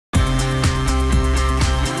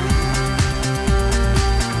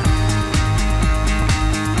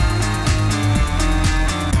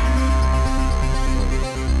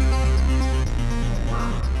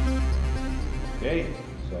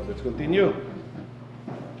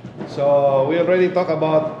So we already talked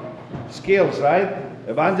about skills, right?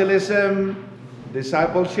 Evangelism,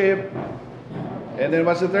 discipleship, and then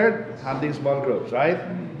what's the third? Handling small groups, right?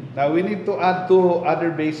 Now we need to add two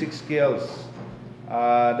other basic skills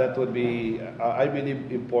that would be, I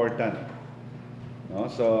believe, important. No?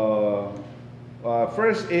 So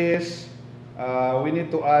first is we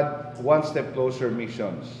need to add one step closer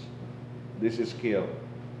missions. This is skill.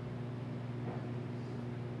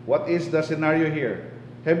 What is the scenario here?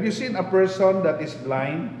 Have you seen a person that is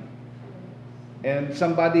blind and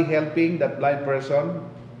somebody helping that blind person,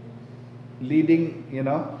 leading,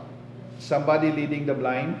 somebody leading the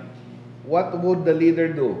blind? What would the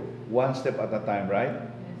leader do? One step at a time, right?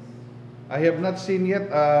 I have not seen yet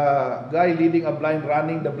a guy leading a blind,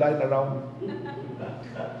 running the blind around.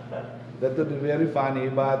 That would be very funny,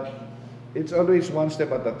 but it's always one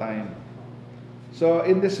step at a time. So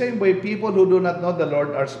in the same way, people who do not know the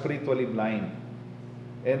Lord are spiritually blind.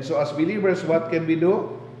 And so as believers, what can we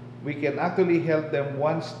do? We can actually help them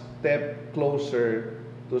one step closer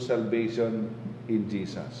to salvation in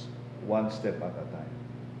Jesus. One step at a time.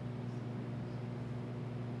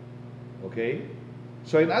 Okay?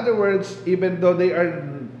 So in other words, even though they are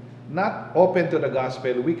not open to the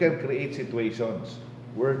gospel, we can create situations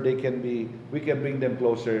where we can bring them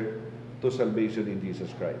closer to salvation in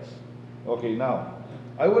Jesus Christ. Okay, now,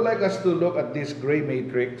 I would like us to look at this gray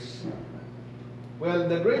matrix. Well,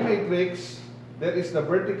 the gray matrix, there is the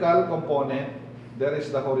vertical component, there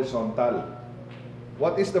is the horizontal.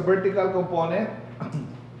 What is the vertical component?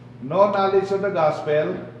 No knowledge of the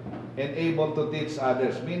gospel and able to teach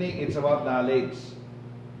others, meaning it's about knowledge.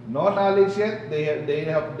 No knowledge yet,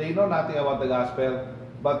 they know nothing about the gospel,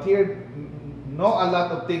 but here know a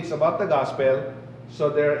lot of things about the gospel, so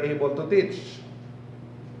they're able to teach.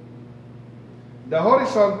 The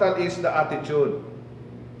horizontal is the attitude.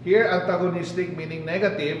 Here, antagonistic meaning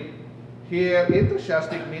negative. Here,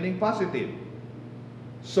 enthusiastic meaning positive.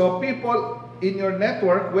 So people in your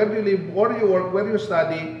network, where you live, where you work, where you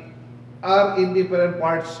study, are in different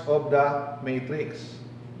parts of the matrix.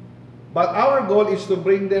 But our goal is to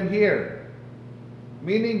bring them here.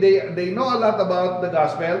 Meaning they know a lot about the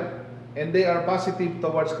gospel and they are positive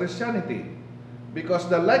towards Christianity. Because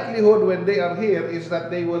the likelihood when they are here is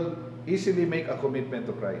that they will easily make a commitment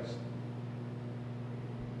to Christ.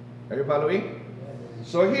 Are you following?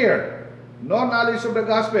 So here, no knowledge of the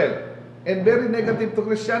gospel and very negative to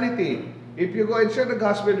Christianity. If you go and share the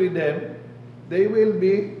gospel with them, they will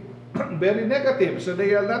be very negative. So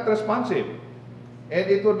they are not responsive. And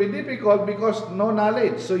it will be difficult because no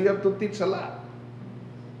knowledge. So you have to teach a lot.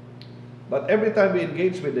 But every time we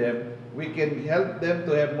engage with them, we can help them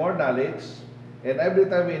to have more knowledge. And every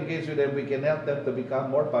time we engage with them, we can help them to become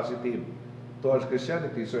more positive towards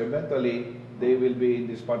Christianity. So eventually, they will be in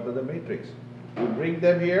this part of the matrix. We bring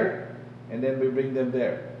them here, and then we bring them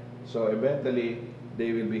there. So eventually,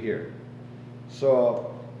 they will be here.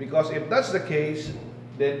 So, because if that's the case,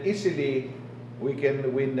 then easily, we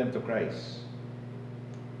can win them to Christ.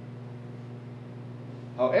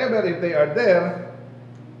 However, if they are there,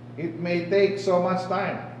 it may take so much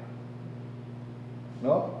time.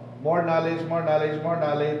 No? More knowledge, more knowledge, more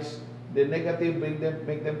knowledge. The negative, make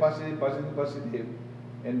them positive, positive, positive.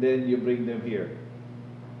 And then you bring them here.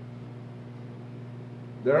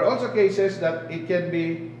 There are also cases that it can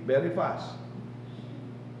be very fast.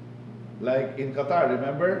 Like in Qatar,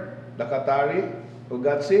 remember? The Qatari who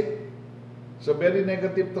got sick. So very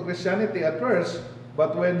negative to Christianity at first.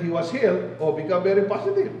 But when he was healed, become very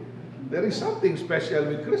positive. There is something special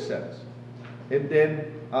with Christians. And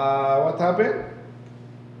then, what happened?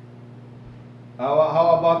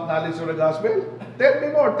 How about knowledge of the gospel? Tell me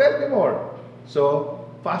more, tell me more. So,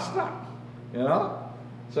 fast track.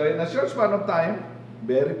 So in a short span of time,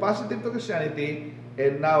 very positive to Christianity,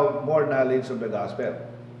 and now more knowledge of the gospel.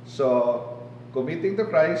 So, committing to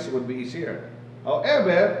Christ would be easier.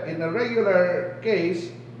 However, in a regular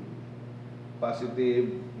case, positive,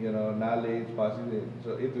 knowledge, positive.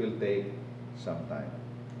 So it will take some time.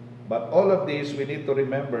 But all of this, we need to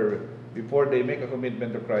remember before they make a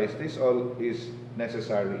commitment to Christ, this all is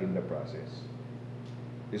necessary in the process.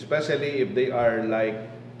 Especially if they are like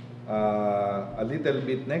a little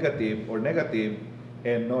bit negative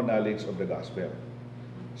and no knowledge of the gospel.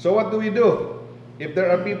 So what do we do? If there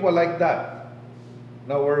are people like that,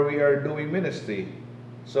 now where we are doing ministry,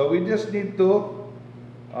 so we just need to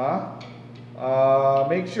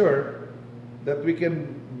make sure that we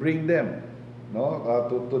can bring them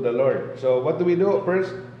to the Lord. So what do we do?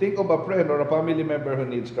 First, think of a friend or a family member who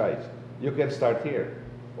needs Christ. You can start here.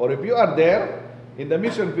 Or if you are there in the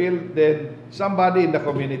mission field, then somebody in the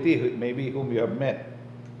community, maybe whom you have met.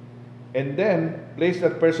 And then place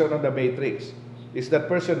that person on the matrix. Is that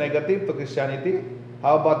person negative to Christianity?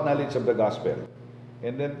 How about knowledge of the gospel?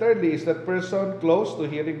 And then thirdly, is that person close to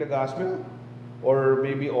hearing the gospel or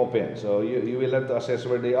maybe open? So you will have to assess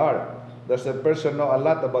where they are. Does that person know a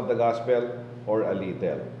lot about the gospel or a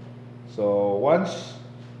little? So once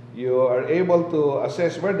you are able to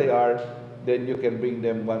assess where they are, then you can bring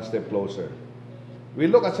them one step closer. We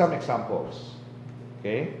look at some examples.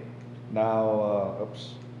 Okay? Now,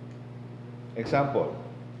 example.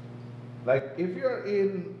 Like if you're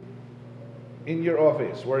in your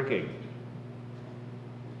office working,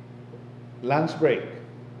 lunch break,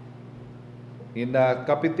 in the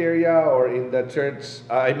cafeteria or in the church,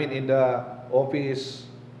 in the office,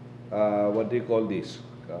 what do you call this?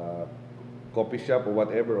 Coffee shop or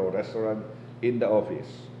whatever, or restaurant in the office.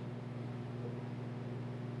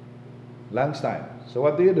 Lunchtime. So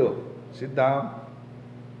what do? Sit down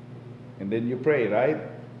and then you pray, right?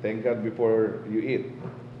 Thank God before you eat.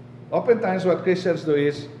 Oftentimes what Christians do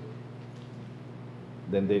is,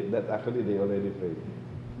 then they already prayed.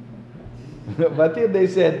 But here they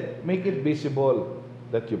said, make it visible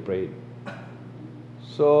that you prayed.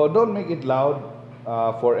 So don't make it loud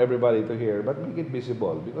for everybody to hear, but make it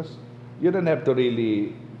visible, because you don't have to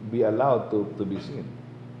really be allowed to be seen.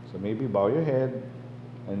 So maybe bow your head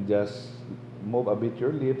and just move a bit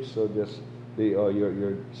your lips, so just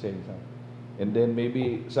you're saying something. And then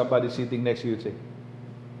maybe somebody sitting next to you say,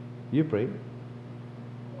 you prayed?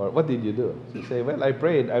 Or what did you do? So you say, well, I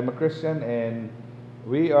prayed. I'm a Christian, and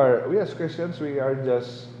we as Christians, we are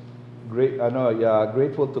just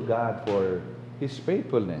grateful to God for His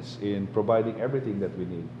faithfulness in providing everything that we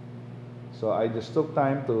need. So I just took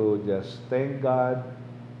time to just thank God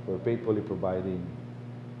for faithfully providing.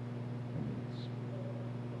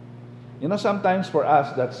 You know, sometimes for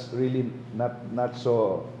us, that's really not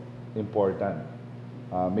so important.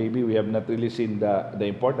 Maybe we have not really seen the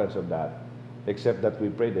importance of that, except that we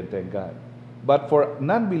prayed and thank God. But for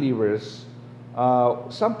non-believers,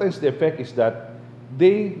 sometimes the effect is that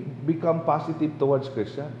they become positive towards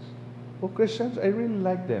Christians. Oh, Christians, I really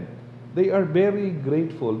like them. They are very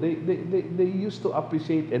grateful. They used to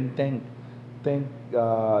appreciate and thank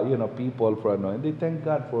people for and they thank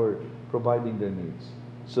God for providing their needs.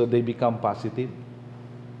 So they become positive.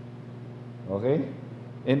 Okay?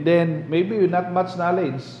 And then maybe not much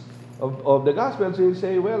knowledge of the gospel, so you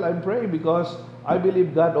say, well, I'm praying because I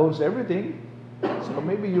believe God owns everything. So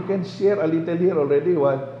maybe you can share a little here already.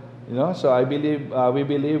 So I believe, we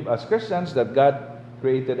believe as Christians that God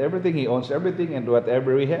created everything. He owns everything, and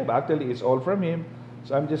whatever we have actually is all from Him.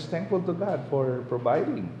 So I'm just thankful to God for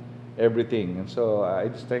providing everything. And so I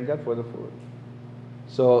just thank God for the food.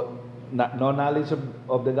 So no knowledge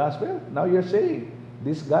of the gospel. Now you're saying,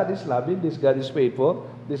 this God is loving, this God is faithful,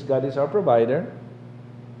 this God is our provider.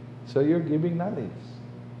 So you're giving knowledge.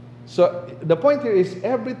 So the point here is,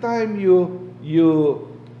 every time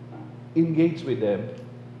you engage with them,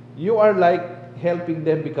 you are like helping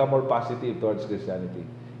them become more positive towards Christianity.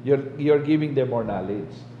 You're giving them more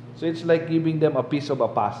knowledge. So it's like giving them a piece of a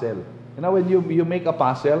puzzle. You know, when you make a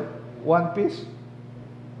puzzle, one piece,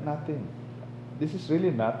 nothing. This is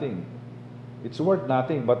really nothing. It's worth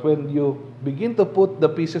nothing. But when you begin to put the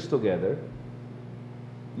pieces together,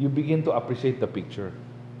 you begin to appreciate the picture.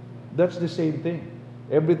 That's the same thing.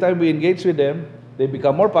 Every time we engage with them, they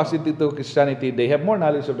become more positive to Christianity. They have more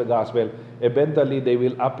knowledge of the gospel. Eventually, they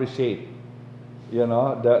will appreciate,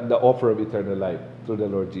 the offer of eternal life through the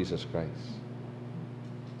Lord Jesus Christ.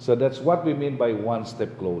 So that's what we mean by one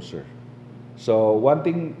step closer. So one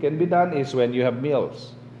thing can be done is when you have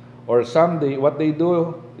meals. Or what they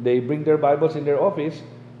do, they bring their Bibles in their office,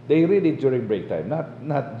 they read it during break time,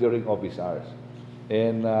 not during office hours.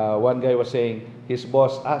 And one guy was saying, his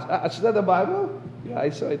boss asked, is that a Bible? Yeah, I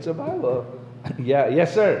saw it's a Bible. Yeah,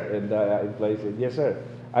 yes, sir. And the employee said, yes, sir.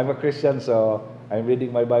 I'm a Christian, so I'm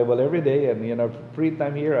reading my Bible every day. And, free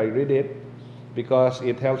time here, I read it because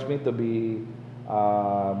it helps me to be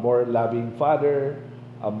a more loving father,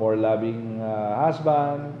 a more loving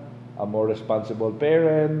husband, a more responsible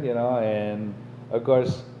parent, and of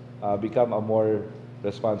course, become a more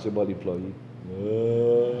responsible employee.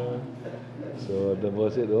 So the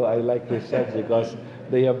boss said, I like Christians because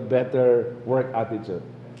they have better work attitude.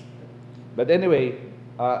 But anyway,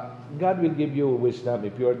 God will give you wisdom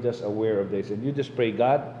if you're just aware of this. And you just pray,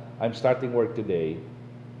 God, I'm starting work today.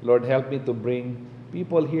 Lord, help me to bring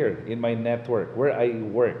people here in my network, where I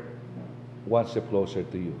work, one step closer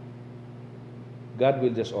to you. God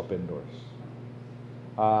will just open doors.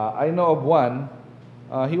 I know of one,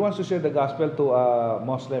 he wants to share the gospel to a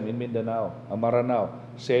Muslim in Mindanao, a Maranao,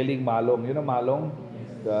 selling malong. You know malong?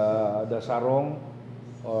 The sarong,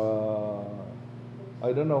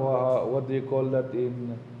 I don't know what do you call that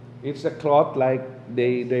in. It's a cloth like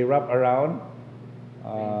they wrap around.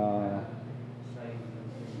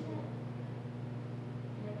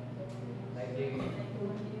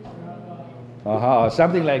 Uh,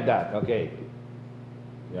 something like that. Okay.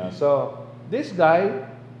 Yeah. So this guy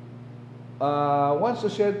wants to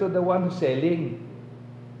share to the one who's selling,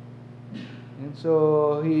 and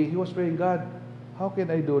so he was praying, God, how can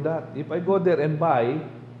I do that? If I go there and buy,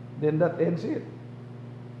 then that ends it.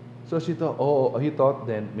 So he thought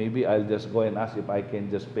then maybe I'll just go and ask if I can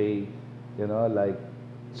just pay, like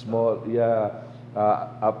small,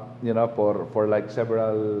 up, for like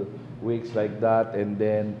several weeks like that, and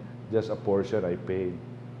then just a portion I pay.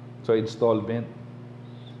 So installment.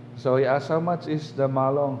 So he asked, how much is the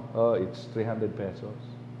malong? Oh, it's 300 pesos.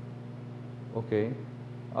 Okay.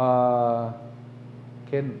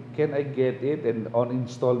 Can I get it and on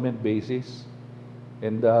installment basis?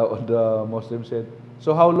 And the Muslim said,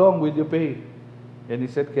 so how long will you pay? And he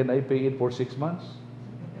said, can I pay it for 6 months?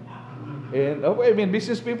 And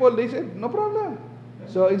business people, they said, no problem.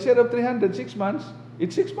 So instead of 300, 6 months,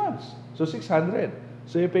 it's 6 months. So 600.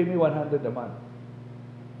 So you pay me 100 a month.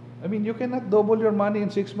 You cannot double your money in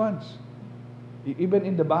 6 months. Even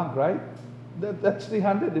in the bank, right? That's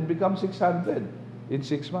 300. It becomes 600 in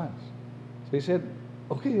 6 months. So he said,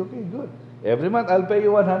 okay, good. Every month I'll pay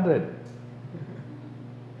you 100.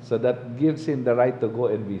 So that gives him the right to go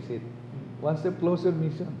and visit. One step closer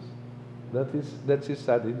missions. That's his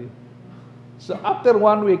strategy. So after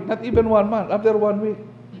 1 week, not even 1 month, after 1 week,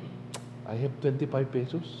 I have 25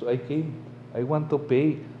 pesos. So I came. I want to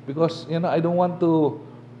pay because I don't want to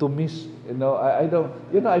miss. I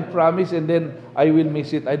don't. I promise and then I will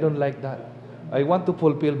miss it. I don't like that. I want to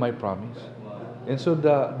fulfill my promise. And so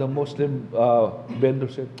the Muslim vendor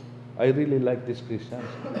said, I really like these Christians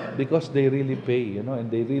because they really pay,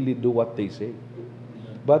 and they really do what they say.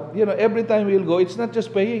 But, every time we'll go, it's not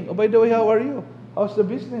just paying. Oh, by the way, how are you? How's the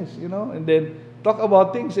business? And then talk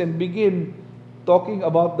about things and begin talking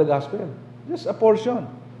about the gospel. Just a portion.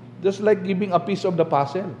 Just like giving a piece of the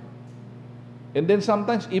puzzle. And then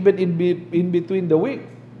sometimes, even in between the week,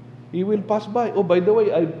 he will pass by. Oh, by the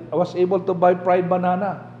way, I was able to buy fried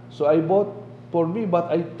banana. So I bought for me, but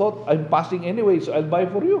I thought I'm passing anyway, so I'll buy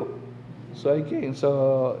for you. So I came.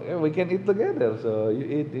 So we can eat together. So you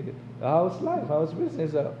eat. How's life? How's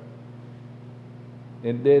business?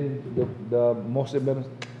 And then the Muslim,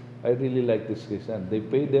 I really like this Christian. They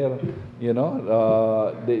pay their,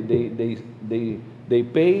 they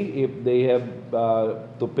pay if they have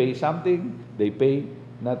to pay something. They pay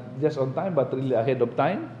not just on time, but really ahead of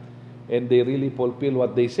time. And they really fulfill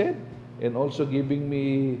what they said. And also giving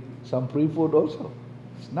me some free food also.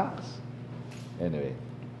 Snacks. Anyway,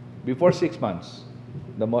 before 6 months,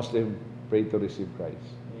 the Muslim prayed to receive Christ.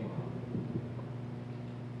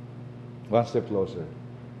 One step closer.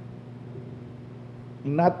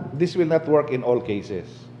 This will not work in all cases.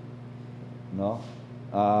 No?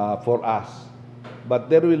 For us. But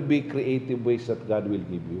there will be creative ways that God will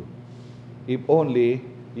give you. If only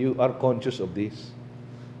you are conscious of this.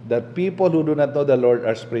 That people who do not know the Lord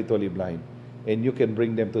are spiritually blind. And you can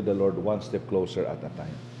bring them to the Lord one step closer at a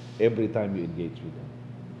time. Every time you engage with them.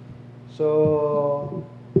 So,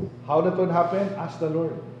 how that would happen? Ask the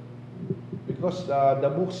Lord. Because the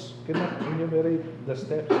books cannot enumerate the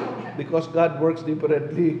steps. Because God works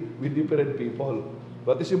differently with different people.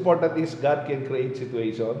 What is important is God can create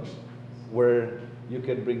situations where you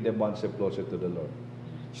can bring them one step closer to the Lord.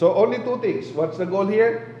 So only two things. What's the goal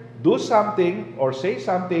here? Do something or say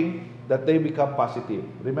something that they become positive.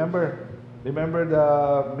 Remember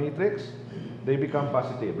the matrix? They become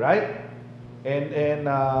positive, right? And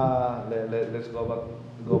let's go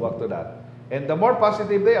back to that. And the more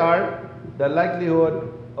positive they are, the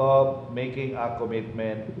likelihood of making a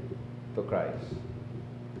commitment to Christ.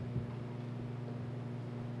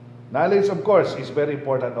 Knowledge, of course, is very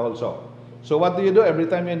important also. So what do you do every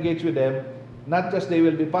time you engage with them? Not just they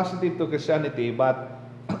will be positive to Christianity, but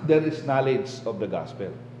there is knowledge of the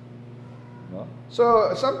gospel. No?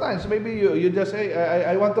 So sometimes maybe you just say,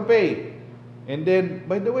 I want to pay. And then,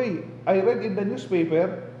 by the way, I read in the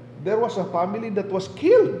newspaper, there was a family that was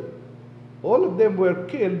killed. All of them were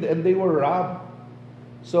killed and they were robbed.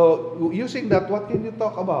 So using that, what can you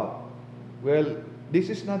talk about? Well, this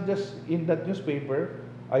is not just in that newspaper.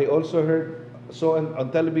 I also saw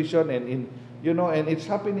on television and and it's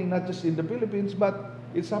happening not just in the Philippines, but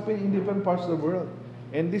it's happening in different parts of the world.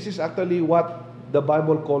 And this is actually what the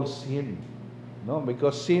Bible calls sin. No,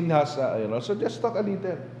 because sin has, so just talk a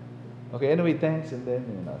little. Okay, anyway, thanks, and then,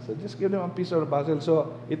 so just give them a piece of the puzzle,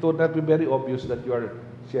 so it would not be very obvious that you are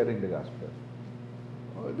sharing the gospel.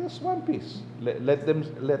 just one piece. Let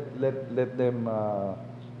them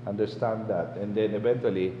understand that, and then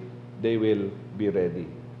eventually they will be ready.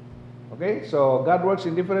 Okay, so God works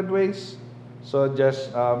in different ways. So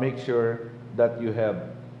just make sure that you have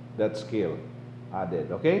that skill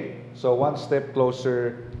added. Okay, so one step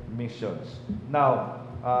closer missions. Now,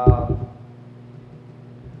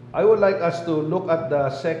 I would like us to look at the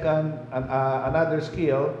second another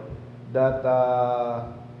skill that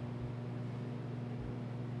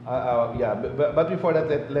but before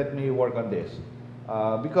that, let me work on this,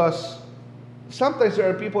 because sometimes there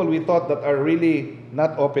are people we thought that are really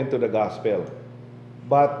not open to the gospel,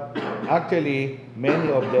 but actually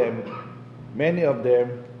many of them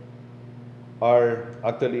are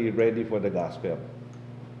actually ready for the gospel.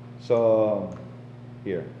 So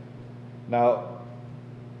here now,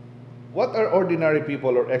 what are ordinary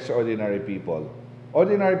people or extraordinary people?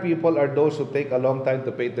 Ordinary people are those who take a long time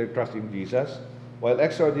to put their trust in Jesus, while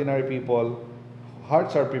extraordinary people,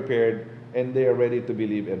 hearts are prepared and they are ready to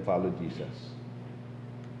believe and follow Jesus.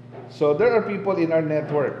 So there are people in our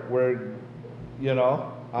network where, there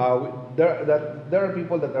are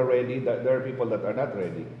people that are ready, that there are people that are not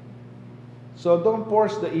ready. So don't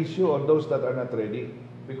force the issue on those that are not ready,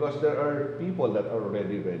 because there are people that are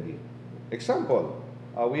already ready. Example,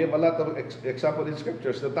 we have a lot of example in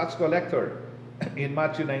scriptures. The tax collector in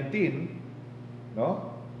Matthew 19,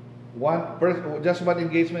 just one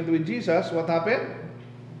engagement with Jesus, what happened?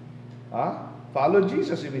 Follow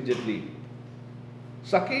Jesus immediately.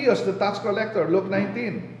 Zacchaeus, the tax collector, Luke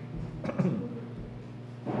 19.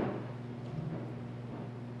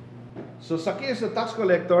 So Zacchaeus, the tax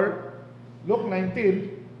collector, Luke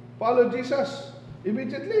 19, followed Jesus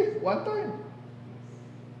immediately, one time.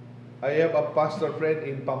 I have a pastor friend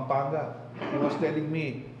in Pampanga. He was telling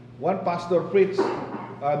me, one pastor preached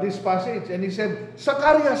this passage, and he said,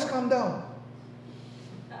 Zacchaeus, come down.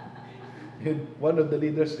 And one of the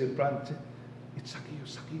leaders in front said, it's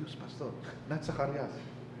Zacchaeus, pastor, not Zacchaeus.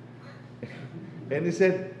 And he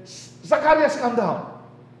said, Zacchaeus, come down.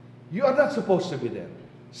 You are not supposed to be there.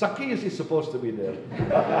 Zacchaeus is supposed to be there.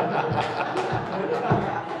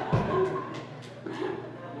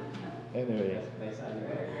 Anyway.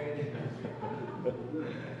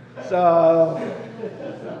 So,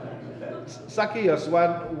 Zacchaeus,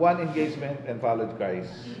 one engagement and followed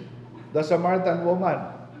Christ. The Samaritan woman,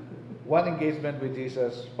 one engagement with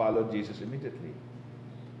Jesus, followed Jesus immediately.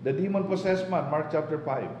 The demon-possessed man, Mark chapter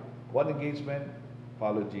 5, one engagement,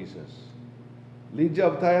 followed Jesus. Lydia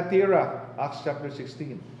of Thyatira, Acts chapter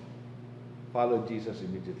 16, followed Jesus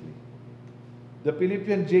immediately. The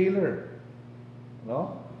Philippine jailer,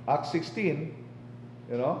 Acts 16,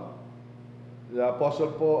 the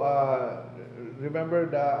apostle Paul, remember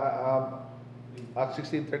the Acts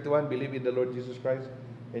 16:31, believe in the Lord Jesus Christ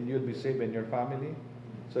and you'll be saved and your family.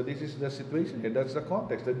 So this is the situation here. That's the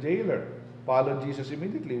context. The jailer followed Jesus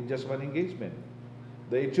immediately with just one engagement.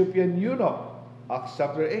 The Ethiopian eunuch, Acts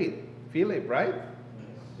chapter 8, Philip, right?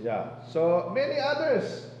 Yeah. So many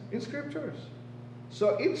others in scriptures.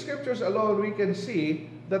 So in scriptures alone, we can see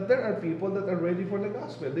that there are people that are ready for the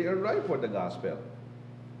gospel. They are ripe for the gospel.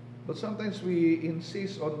 But sometimes we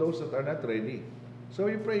insist on those that are not ready. So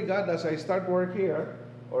we pray, God, as I start work here,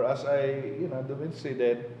 or as I, do ministry,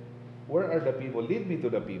 then where are the people? Lead me to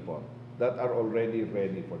the people that are already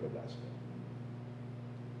ready for the gospel.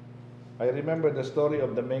 I remember the story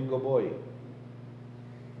of the mango boy.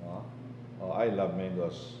 Oh, I love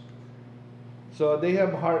mangoes. So they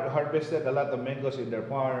have harvested a lot of mangoes in their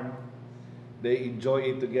farm. They enjoy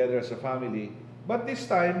it together as a family. But this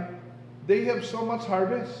time, they have so much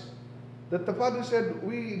harvest that the father said,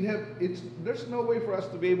 there's no way for us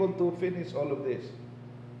to be able to finish all of this.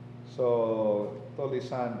 So told his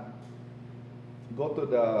son, go to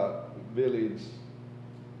the village,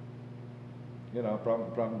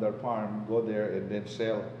 from their farm, go there and then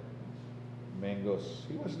sell mangoes.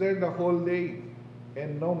 He was there the whole day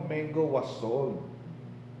and no mango was sold.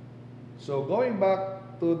 So going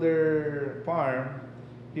back to their farm,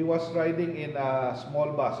 he was riding in a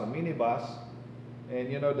small bus, a minibus, and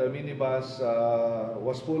the minibus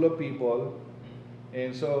was full of people,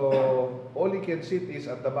 and so all he can sit is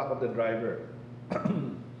at the back of the driver.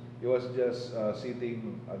 He was just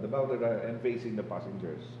sitting at the back of the driver and facing the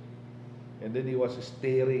passengers. And then he was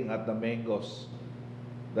staring at the mangoes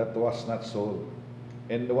that was not sold.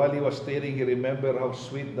 And while he was staring, he remembered how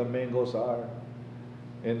sweet the mangoes are.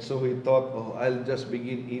 And so he thought, I'll just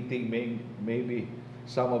begin eating maybe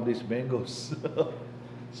some of these mangoes.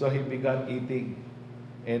 So he began eating.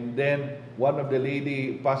 And then one of the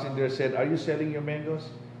lady passengers said, are you selling your mangoes?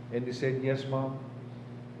 And he said, yes, ma'am.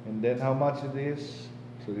 And then how much it is?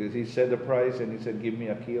 So he said the price and he said, give me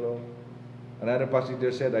a kilo. Another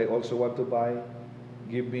passenger said, I also want to buy.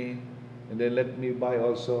 Give me. And then let me buy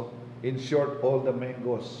also. In short, all the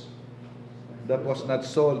mangoes that was not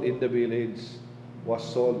sold in the village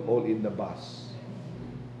was sold all in the bus.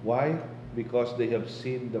 Why? Because they have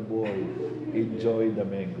seen the boy enjoy the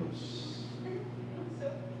mangoes.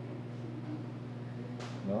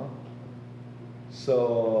 No?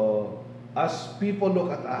 So, as people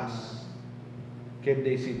look at us, can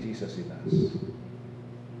they see Jesus in us?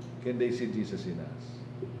 Can they see Jesus in us?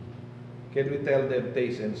 Can we tell them,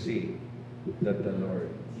 taste and see that the Lord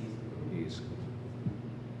is good?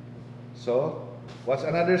 So, what's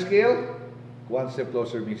another skill? One step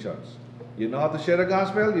closer missions. You know how to share the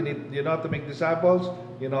gospel. You know how to make disciples.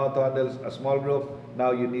 You know how to handle a small group.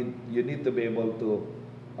 Now you need to be able to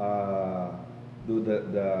do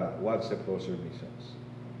the one step closer missions.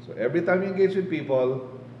 So every time you engage with people,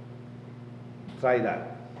 try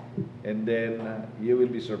that, and then you will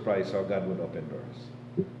be surprised how God would open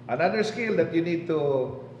doors. Another skill that you need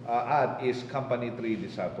to add is company tree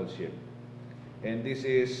discipleship, and this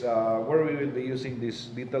is where we will be using this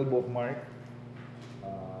little bookmark.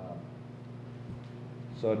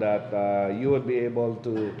 So that you would be able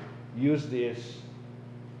to use this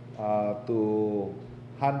to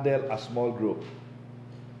handle a small group.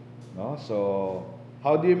 No? So,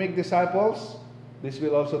 how do you make disciples? This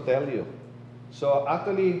will also tell you. So,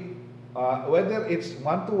 actually, whether it's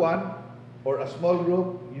one-to-one or a small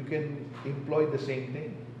group, you can employ the same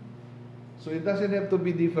thing. So, it doesn't have to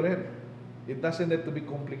be different. It doesn't have to be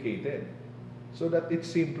complicated. So that it's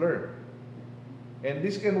simpler. And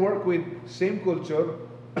this can work with same culture,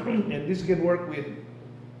 and this can work with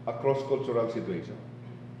a cross-cultural situation.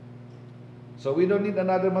 So we don't need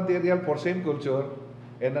another material for same culture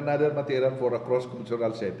and another material for a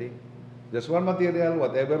cross-cultural setting. Just one material,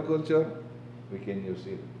 whatever culture, we can use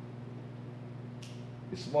it.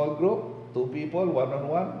 A small group, 2 people,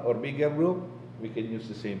 one-on-one, or bigger group, we can use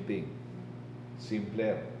the same thing.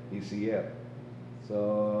 Simpler, easier.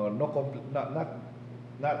 So no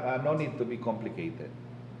need to be complicated.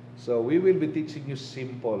 So we will be teaching you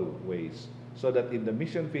simple ways so that in the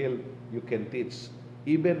mission field you can teach.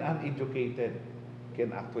 Even uneducated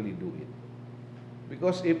can actually do it.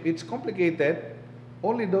 Because if it's complicated,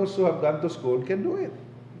 only those who have gone to school can do it.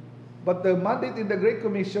 But the mandate in the Great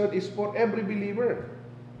Commission is for every believer.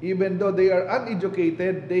 Even though they are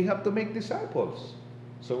uneducated, they have to make disciples.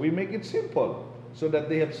 So we make it simple so that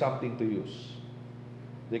they have something to use.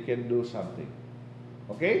 They can do something.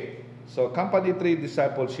 Okay? So, company tree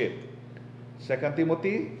discipleship. 2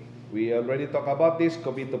 Timothy, we already talked about this.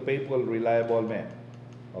 Commit to faithful, reliable men.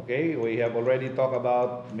 Okay? We have already talked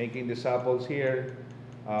about making disciples here.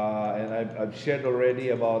 And I've shared already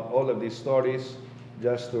about all of these stories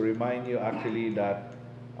just to remind you actually that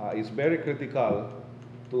it's very critical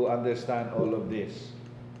to understand all of this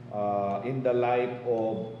in the light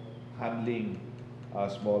of handling a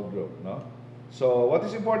small group. No? So, what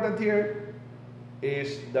is important here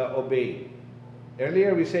is the obey.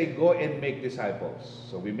 Earlier we say go and make disciples.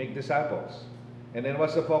 So we make disciples. And then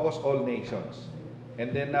what's the focus? All nations.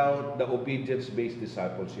 And then now the obedience-based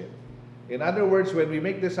discipleship. In other words, when we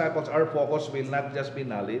make disciples, our focus will not just be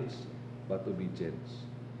knowledge, but obedience.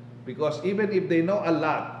 Because even if they know a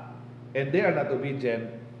lot and they are not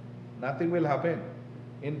obedient, nothing will happen.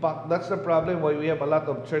 In fact, that's the problem why we have a lot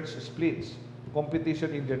of church splits,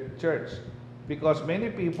 competition in the church. Because many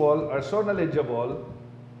people are so knowledgeable,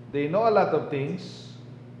 they know a lot of things,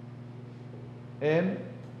 and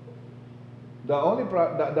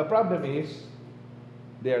the problem is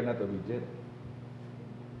they are not obedient.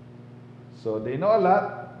 So they know a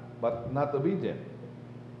lot, but not obedient.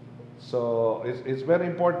 So it's very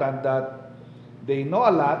important that they know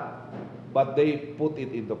a lot, but they put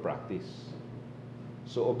it into practice.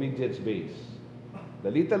 So obedience based.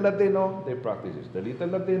 The little that they know, they practice it. The little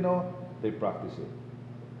that they know, they practice it.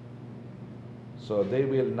 So they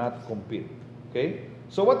will not compete. Okay?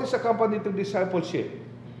 So what is a company to discipleship?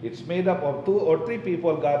 It's made up of 2 or 3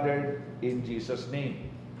 people gathered in Jesus' name.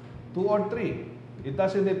 2 or 3. It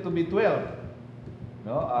doesn't need to be 12.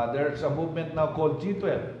 No? There's a movement now called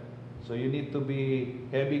G12. So you need to be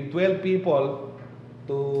having 12 people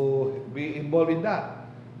to be involved in that.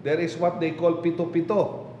 There is what they call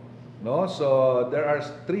pito-pito. No? So there are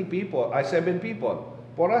 7 people.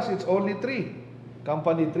 For us, it's only 3.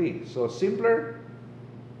 Company 3. So simpler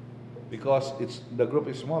because the group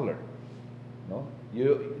is smaller. No?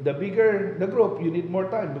 The bigger the group, you need more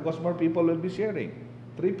time because more people will be sharing.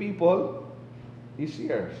 3 people is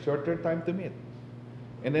here, shorter time to meet.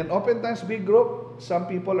 And then oftentimes big group, some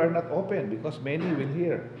people are not open because many will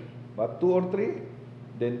hear. But 2 or 3,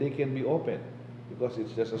 then they can be open because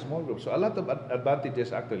it's just a small group. So a lot of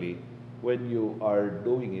advantages actually when you are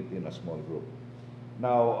doing it in a small group.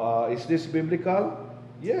 Now, is this biblical?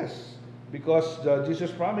 Yes, because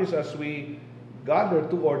Jesus promised us we gather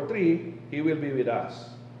 2 or 3, He will be with us.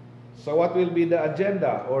 So what will be the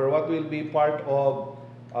agenda or what will be part of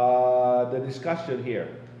the discussion here?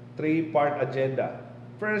 3-part agenda.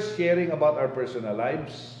 First, sharing about our personal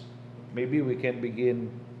lives. Maybe we can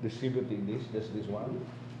begin distributing this, just this one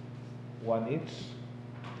each.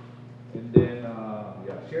 And then,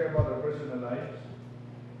 share about our personal lives.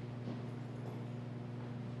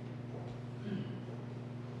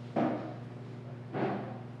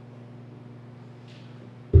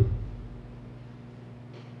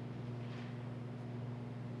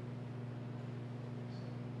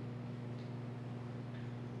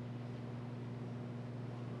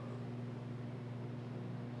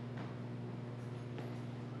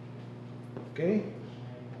 Okay?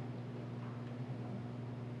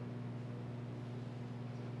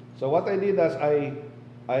 So what I did is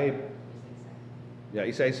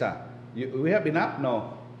isa-isa. We have enough?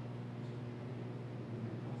 No?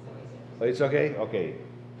 Oh, it's okay? Okay.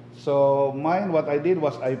 So mine, what I did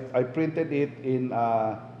was I printed it in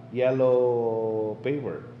yellow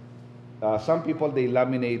paper. Some people, they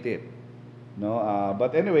laminate it. No,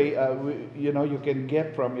 but anyway, you can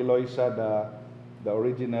get from Eloisa the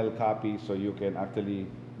original copy, so you can actually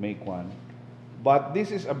make one. But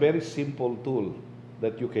this is a very simple tool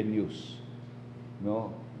that you can use.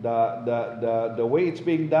 No, the way it's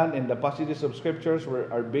being done in the passages of scriptures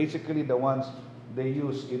are basically the ones they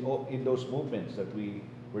use in those movements that we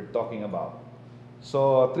were talking about.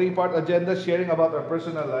 So 3-part agenda, sharing about our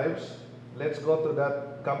personal lives. Let's go to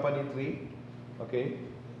that company 3. Okay,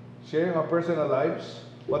 sharing our personal lives.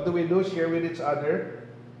 What do we do? Share with each other.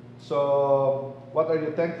 So, what are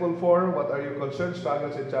you thankful for? What are your concerns,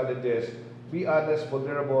 struggles, and challenges? Be honest,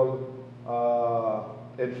 vulnerable,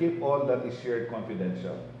 and keep all that is shared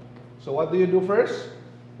confidential. So, what do you do first?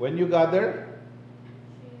 When you gather,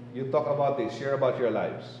 you talk about this, share about your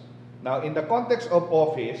lives. Now, in the context of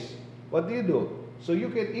office, what do you do? So, you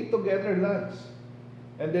can eat together lunch.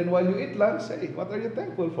 And then while you eat lunch, say, what are you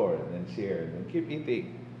thankful for? And then share, and keep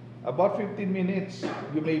eating. About 15 minutes,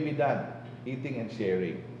 you may be done eating and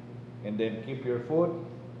sharing. And then keep your food.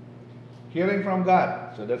 Hearing from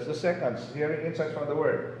God. So that's the second, hearing insights from the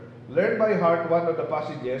Word. Learn by heart one of the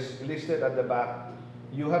passages listed at the back.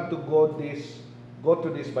 You have to go to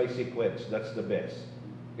this by sequence. That's the best.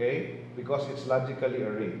 Okay? Because it's logically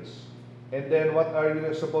arranged. And then what are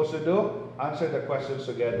you supposed to do? Answer the questions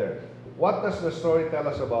together. What does the story tell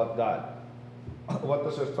us about God? What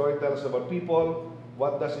does the story tell us about people?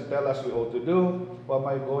 What does it tell us we ought to do? What am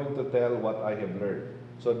I going to tell what I have learned?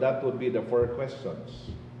 So that would be the 4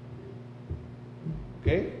 questions.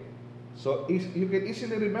 Okay? So you can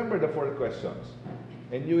easily remember the 4 questions.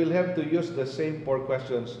 And you will have to use the same 4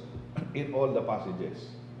 questions in all the passages.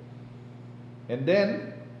 And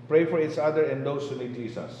then, pray for each other and those who need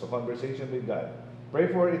Jesus. So conversation with God.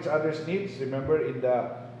 Pray for each other's needs. Remember in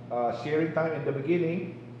the sharing time in the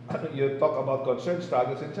beginning, you talk about concerns,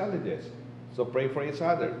 struggles, and challenges. So pray for each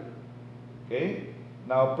other. Okay?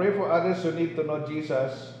 Now, pray for others who need to know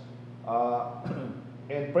Jesus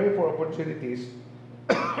and pray for opportunities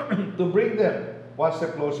to bring them one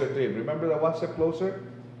step closer to Him. Remember the one step closer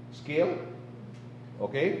scale?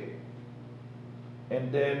 Okay?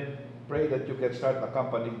 And then pray that you can start a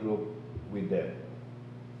company group with them.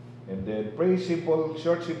 And then pray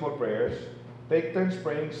short, simple prayers. Take turns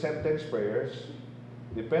praying sentence prayers.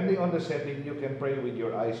 Depending on the setting, you can pray with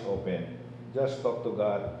your eyes open. Just talk to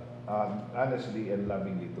God honestly and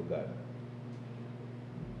lovingly to God.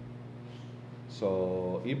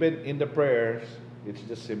 So even in the prayers, it's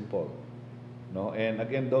just simple. No, and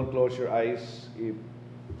again, don't close your eyes if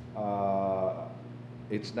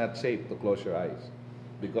it's not safe to close your eyes,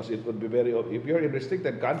 because it would be if you're in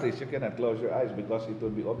restricted countries, you cannot close your eyes because it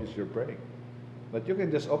would be obvious you're praying. But you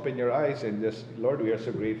can just open your eyes and just, Lord, we are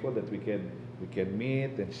so grateful that we can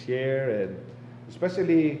meet and share, and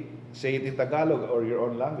especially say it in Tagalog or your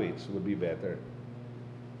own language would be better.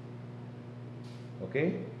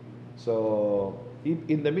 Okay? So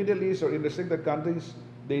in the Middle East or in restricted countries,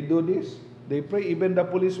 they do this. They pray. Even the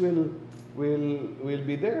police will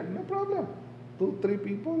be there. No problem. 2, 3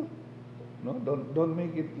 people. No, don't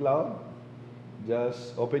make it loud.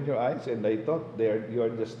 Just open your eyes, and I thought you are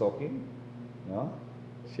just talking, no,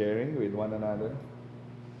 sharing with one another.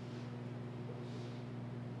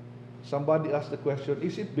 Somebody asked the question: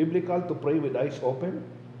 is it biblical to pray with eyes open?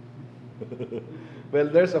 Well,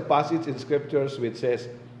 there's a passage in scriptures which says,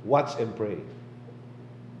 "Watch and pray."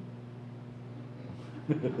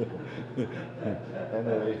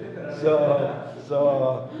 Anyway,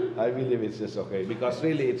 so I believe it's just okay because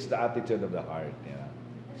really it's the attitude of the heart. Yeah,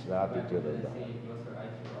 it's the attitude of the heart.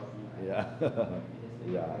 Yeah,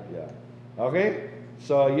 yeah. Okay,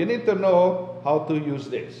 so you need to know how to use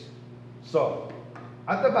this. So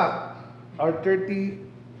at the back are 30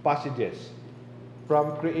 passages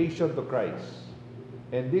from creation to Christ,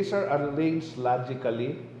 and these are arranged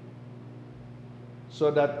logically, so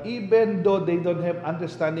that even though they don't have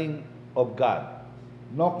understanding of God,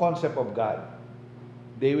 no concept of God,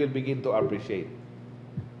 they will begin to appreciate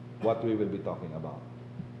what we will be talking about.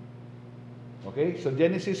 Okay, so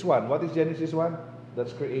Genesis 1. What is Genesis 1?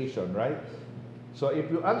 That's creation, right? So if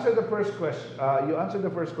you answer the first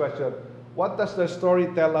question, what does the story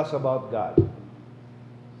tell us about God?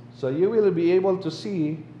 So you will be able to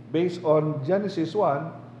see, based on Genesis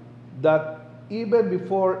 1, that even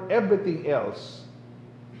before everything else,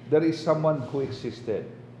 there is someone who existed,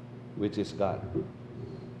 which is God.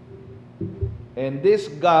 And this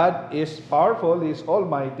God is powerful, He is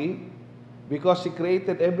almighty, because He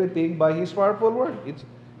created everything by His powerful word.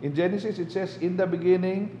 In Genesis it says, in the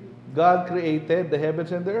beginning, God created the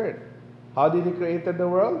heavens and the earth. How did He create the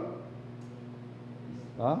world?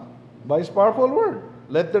 By His powerful word.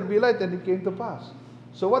 Let there be light, and it came to pass.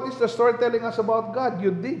 So what is the story telling us about God?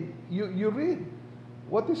 You dig, you read.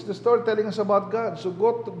 What is the story telling us about God? So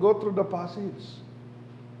go through the passage.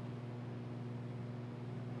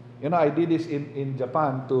 You know, I did this in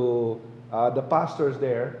Japan to the pastors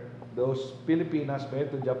there, those Filipinas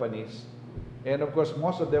married to Japanese. And of course,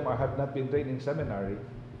 most of them have not been trained in seminary.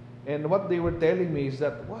 And what they were telling me is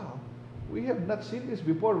that, wow, we have not seen this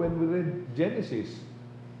before when we read Genesis.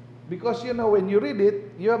 Because, you know, when you read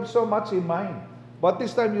it, you have so much in mind. But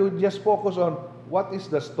this time, you just focus on what is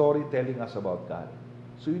the story telling us about God.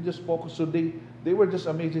 So you just focus. So they were just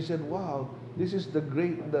amazed. They said, wow, this is the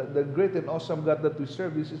great and awesome God that we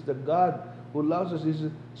serve. This is the God who loves us.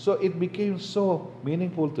 So it became so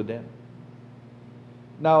meaningful to them.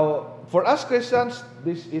 Now, for us Christians,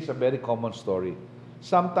 this is a very common story.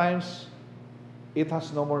 Sometimes it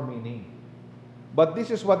has no more meaning. But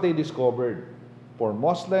this is what they discovered. For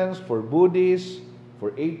Muslims, for Buddhists,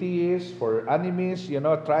 for atheists, for animists,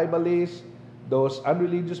 tribalists, those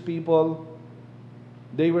unreligious people,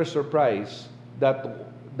 they were surprised that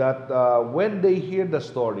when they hear the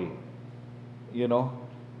story,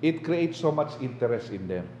 it creates so much interest in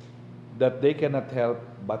them that they cannot help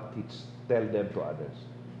but tell them to others.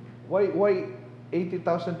 Why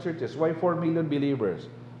 80,000 churches? Why 4 million believers?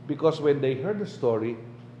 Because when they heard the story,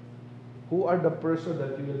 who are the person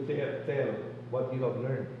that you will tell what you have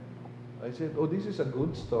learned? I said, oh, this is a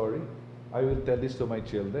good story. I will tell this to my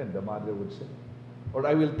children, the mother would say. Or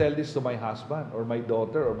I will tell this to my husband, or my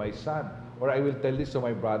daughter, or my son. Or I will tell this to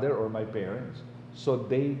my brother or my parents. So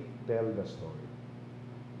they tell the story.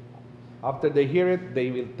 After they hear it,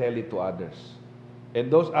 they will tell it to others. And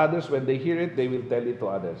those others, when they hear it, they will tell it to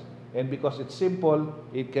others. And because it's simple,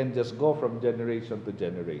 it can just go from generation to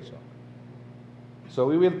generation. So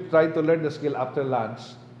we will try to learn the skill after lunch,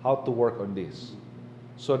 how to work on this,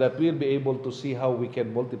 so that we'll be able to see how we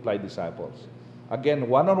can multiply disciples. Again,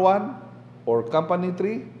 one-on-one, or company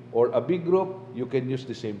tree, or a big group, you can use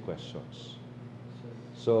the same questions.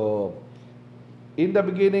 So, in the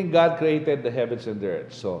beginning, God created the heavens and the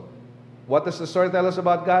earth. So, what does the story tell us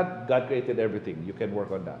about God? God created everything. You can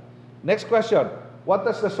work on that. Next question. What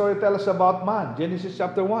does the story tell us about man? Genesis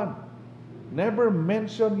chapter 1. Never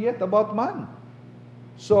mentioned yet about man.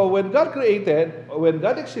 So, when God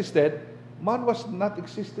existed, man was not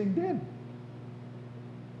existing then.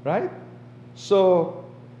 Right? So,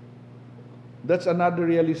 that's another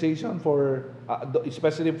realization for,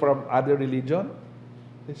 especially from other religion.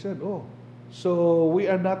 They said, oh, so we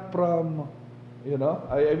are not from, we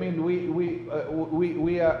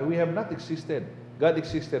have not existed. God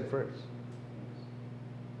existed first.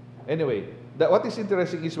 Anyway, what is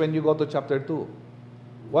interesting is when you go to chapter 2.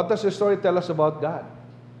 What does the story tell us about God?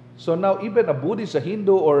 So now even a Buddhist, a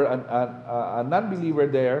Hindu, or a non-believer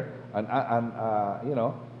there, a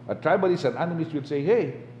tribalist, an animist would say,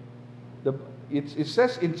 hey, it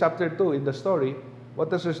says in chapter 2 in the story, what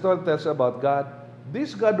does the story tell us about God?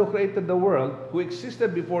 This God who created the world, who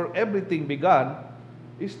existed before everything began,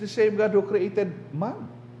 is the same God who created man.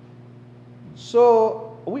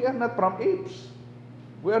 So, we are not from apes.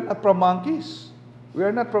 We are not from monkeys. We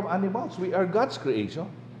are not from animals. We are God's creation.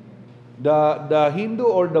 The Hindu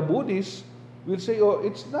or the Buddhist will say, oh,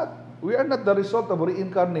 we are not the result of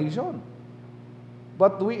reincarnation,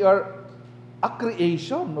 but we are a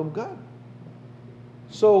creation of God.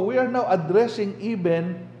 So we are now addressing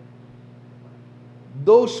even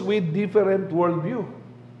those with different worldview.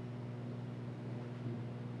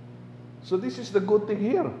 So this is the good thing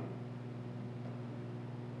here.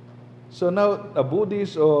 So now a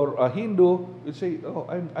Buddhist or a Hindu will say, oh,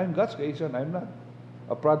 I'm God's creation, I'm not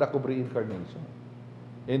a product of reincarnation.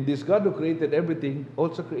 And this God who created everything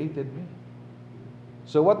also created me.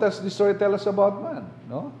 So what does this story tell us about man?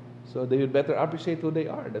 No? So they would better appreciate who they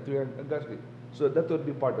are, that we are God's creation. So that would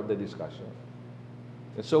be part of the discussion.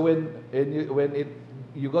 And so when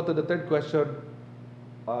you go to the third question,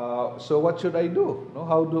 so what should I do?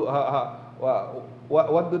 No,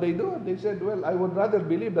 what do they do? They said, well, I would rather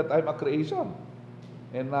believe that I'm a creation.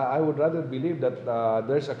 And I would rather believe that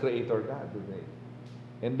there's a creator God today.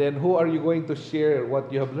 And then who are you going to share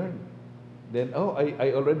what you have learned? Then,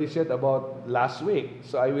 I already shared about last week,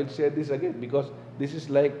 so I will share this again because this is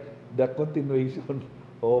like the continuation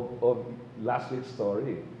of last week's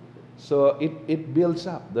story. So it builds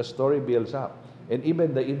up, the story builds up, and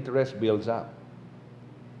even the interest builds up.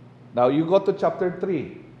 Now you go to chapter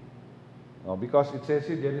 3, because it says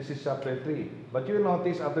in Genesis chapter 3. But you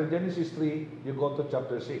notice after Genesis 3, you go to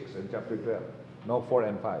chapter 6 and chapter 12. No, 4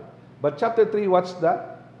 and 5. But chapter 3, what's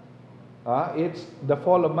that? It's the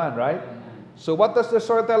fall of man, right? So what does the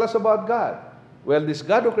story tell us about God? Well, this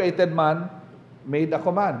God who created man made a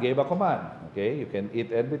command, gave a command. Okay, you can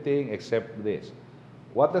eat everything except this.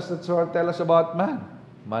 What does the story tell us about man?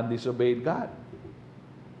 Man disobeyed God.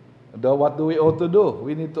 Though what do we ought to do?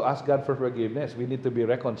 We need to ask God for forgiveness. We need to be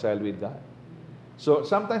reconciled with God. So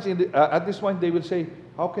sometimes at this point they will say,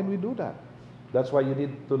 how can we do that? That's why you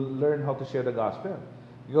need to learn how to share the gospel.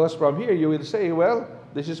 Because from here you will say, well,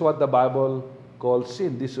 this is what the Bible calls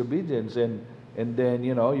sin, disobedience, and then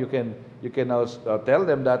you can now tell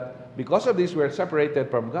them that because of this we are separated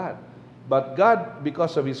from God. But God,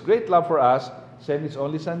 because of His great love for us, sent His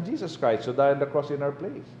only Son Jesus Christ to die on the cross in our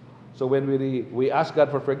place. So when we ask God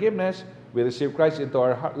for forgiveness, we receive Christ into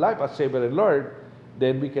our life as Savior and Lord,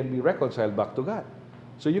 then we can be reconciled back to God.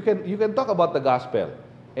 So you can talk about the gospel,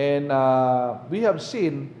 and we have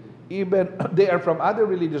seen even they are from other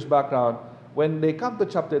religious background. When they come to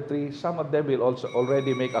chapter 3, some of them will also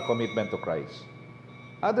already make a commitment to Christ.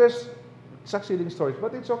 Others, succeeding stories,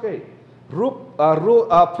 but it's okay. Fruit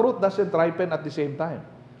doesn't ripen at the same time.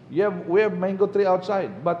 We have mango tree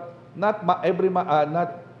outside, but not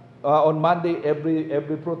on Monday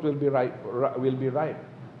every fruit will be ripe.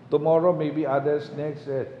 Tomorrow maybe others next.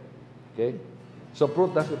 Okay, so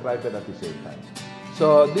fruit doesn't ripen at the same time.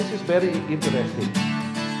 So this is very interesting.